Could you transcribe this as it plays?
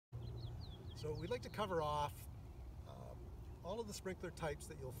So we'd like to cover off all of the sprinkler types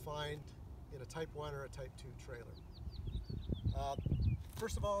that you'll find in a Type 1 or a Type 2 trailer.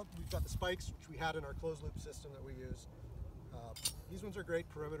 First of all, we've got the spikes, which we had in our closed loop system that we use. These ones are great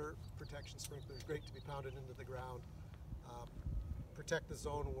perimeter protection sprinklers, great to be pounded into the ground. Protect the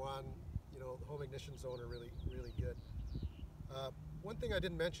zone 1, the home ignition zone are really good. One thing I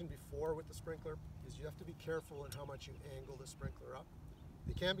didn't mention before with the sprinkler is you have to be careful in how much you angle the sprinkler up.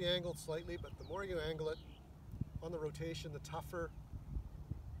 They can be angled slightly, but the more you angle it on the rotation, the tougher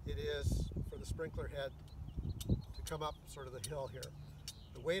it is for the sprinkler head to come up sort of the hill here.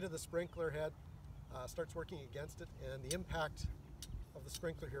 The weight of the sprinkler head starts working against it, and the impact of the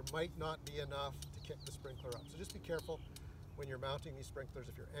sprinkler here might not be enough to kick the sprinkler up. So just be careful when you're mounting these sprinklers.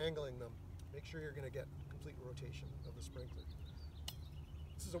 If you're angling them, make sure you're going to get complete rotation of the sprinkler.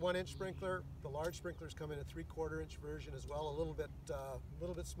 This is a 1-inch sprinkler. The large sprinklers come in a 3/4-inch version as well, a little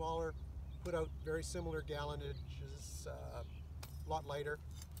bit smaller, put out very similar gallonages, a lot lighter.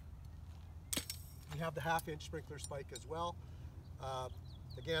 We have the 1/2-inch sprinkler spike as well.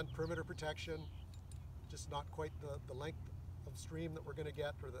 Again, perimeter protection, just not quite the length of stream that we're going to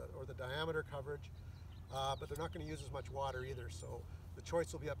get, or the diameter coverage, but they're not going to use as much water either. So the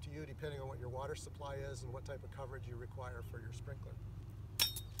choice will be up to you depending on what your water supply is and what type of coverage you require for your sprinkler.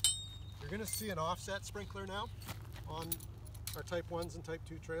 You're going to see an offset sprinkler now on our Type 1s and Type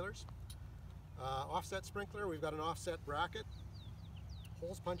 2 trailers. Offset sprinkler, we've got an offset bracket,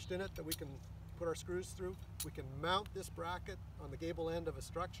 holes punched in it that we can put our screws through. We can mount this bracket on the gable end of a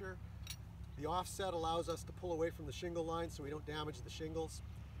structure. The offset allows us to pull away from the shingle line so we don't damage the shingles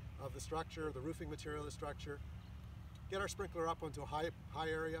of the structure, the roofing material of the structure. Get our sprinkler up onto a high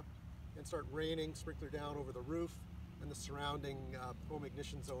area and start raining sprinkler down over the roof and the surrounding home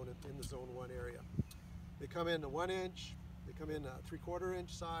ignition zone in the zone 1 area. They come in a 1-inch, they come in a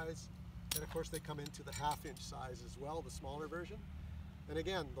 3/4-inch size, and of course they come into the 1/2-inch size as well, the smaller version. And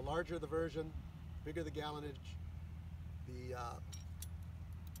again, the larger the version, bigger the gallonage, the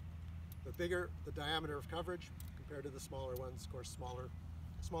bigger the diameter of coverage compared to the smaller ones. Of course,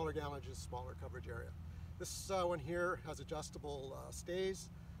 smaller gallonages, smaller coverage area. This one here has adjustable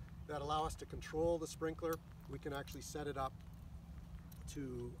stays that allow us to control the sprinkler. We can actually set it up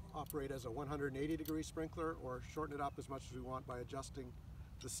to operate as a 180-degree sprinkler or shorten it up as much as we want by adjusting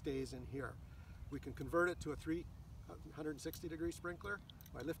the stays in here. We can convert it to a 360-degree sprinkler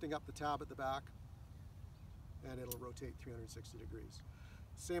by lifting up the tab at the back, and it'll rotate 360 degrees.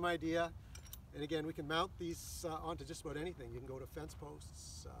 Same idea, and again, we can mount these onto just about anything. You can go to fence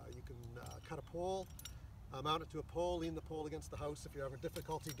posts, you can cut a pole, mount it to a pole, lean the pole against the house if you're having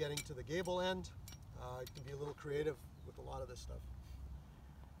difficulty getting to the gable end. You can be a little creative with a lot of this stuff.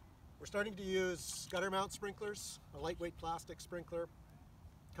 We're starting to use gutter mount sprinklers, a lightweight plastic sprinkler.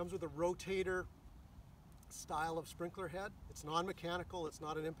 Comes with a rotator style of sprinkler head. It's non-mechanical, it's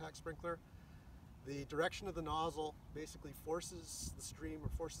not an impact sprinkler. The direction of the nozzle basically forces the stream or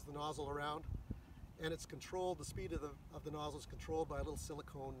forces the nozzle around, and it's controlled, the speed of the nozzle is controlled by a little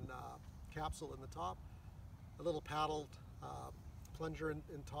silicone capsule in the top. A little paddled plunger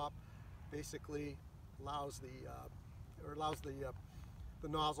in top basically allows the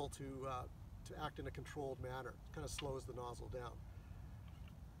nozzle to act in a controlled manner. It kind of slows the nozzle down.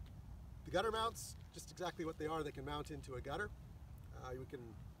 The gutter mounts, just exactly what they are. They can mount into a gutter. We can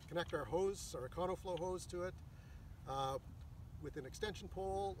connect our hose, our EconoFlow hose to it with an extension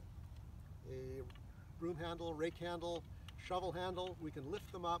pole, a broom handle, rake handle, shovel handle. We can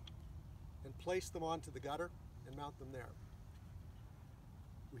lift them up and place them onto the gutter and mount them there.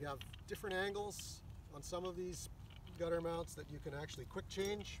 We have different angles on some of these gutter mounts that you can actually quick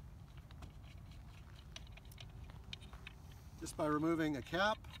change just by removing a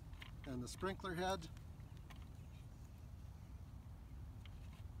cap and the sprinkler head.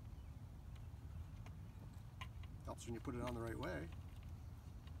 Helps when you put it on the right way.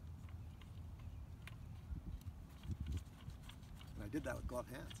 And I did that with gloved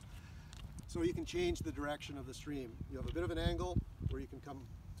hands. So you can change the direction of the stream. You have a bit of an angle where you can come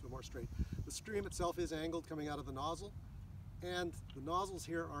to a more straight. The stream itself is angled coming out of the nozzle, and the nozzles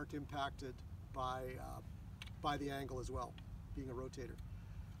here aren't impacted by the angle as well, being a rotator.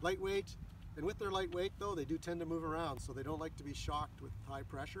 Lightweight, and with their lightweight though, they do tend to move around, so they don't like to be shocked with high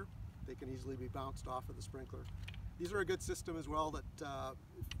pressure. They can easily be bounced off of the sprinkler. These are a good system as well that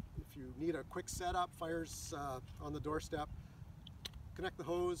if you need a quick setup, fires on the doorstep, connect the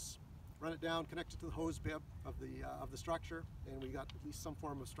hose, run it down, connect it to the hose bib of the structure, and we got at least some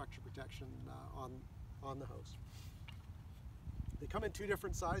form of structure protection on the hose. They come in 2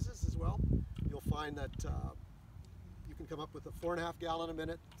 different sizes as well. You'll find that you can come up with a 4.5 gallon a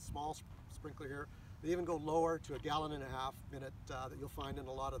minute small sprinkler here. They even go lower to 1.5 gallon a minute that you'll find in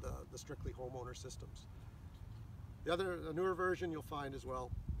a lot of the strictly homeowner systems. The newer version you'll find as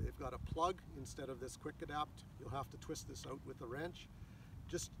well, they've got a plug instead of this quick adapt. You'll have to twist this out with a wrench,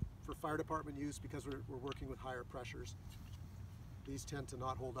 just for fire department use, because we're working with higher pressures. These tend to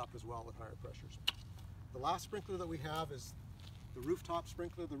not hold up as well with higher pressures. The last sprinkler that we have is the rooftop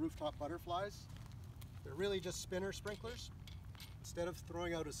sprinkler, the rooftop butterflies. They're really just spinner sprinklers. Instead of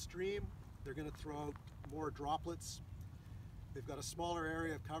throwing out a stream, they're going to throw out more droplets. They've got a smaller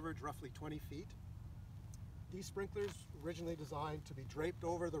area of coverage, roughly 20 feet. These sprinklers originally designed to be draped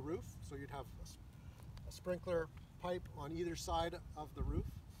over the roof, so you'd have a sprinkler pipe on either side of the roof.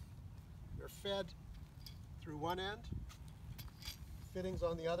 They're fed through one end. Fittings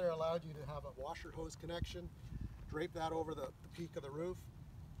on the other allowed you to have a washer hose connection, drape that over the peak of the roof,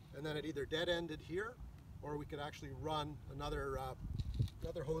 and then it either dead-ended here, or we could actually run another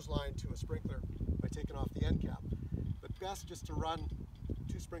hose line to a sprinkler by taking off the end cap. But best just to run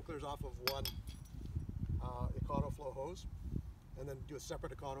 2 sprinklers off of one EconoFlow hose, and then do a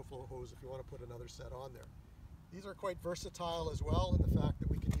separate EconoFlow hose if you want to put another set on there. These are quite versatile as well in the fact that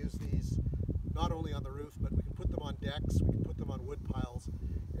we can use these not only on the roof, but we can put them on decks, we can put them on wood piles,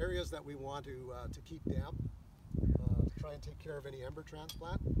 areas that we want to keep damp, to try and take care of any ember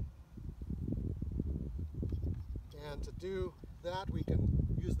transplant. And to do that, we can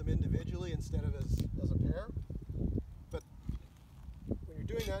use them individually instead of as a pair. But when you're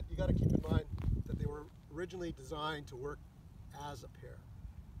doing that, you got to keep in mind that they were originally designed to work as a pair.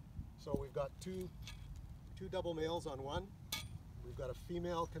 So we've got two double males on one. We've got a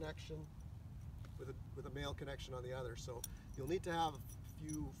female connection with a male connection on the other. So you'll need to have a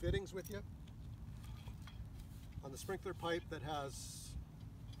few fittings with you. On the sprinkler pipe that has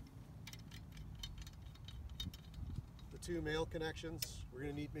the 2 male connections, we're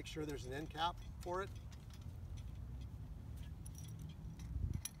going to need to make sure there's an end cap for it.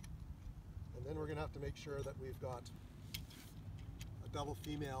 And then we're going to have to make sure that we've got a double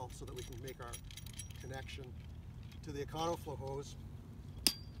female so that we can make our connection to the EconoFlow hose.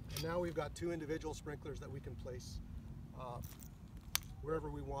 And now we've got 2 individual sprinklers that we can place wherever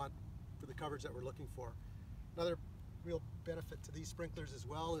we want for the coverage that we're looking for. Another real benefit to these sprinklers as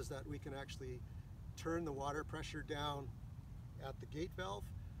well is that we can actually turn the water pressure down at the gate valve,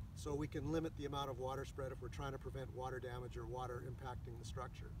 so we can limit the amount of water spread if we're trying to prevent water damage or water impacting the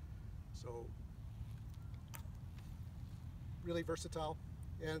structure. So really versatile,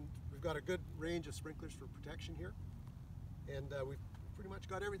 and we've got a good range of sprinklers for protection here, and we've pretty much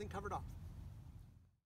got everything covered off.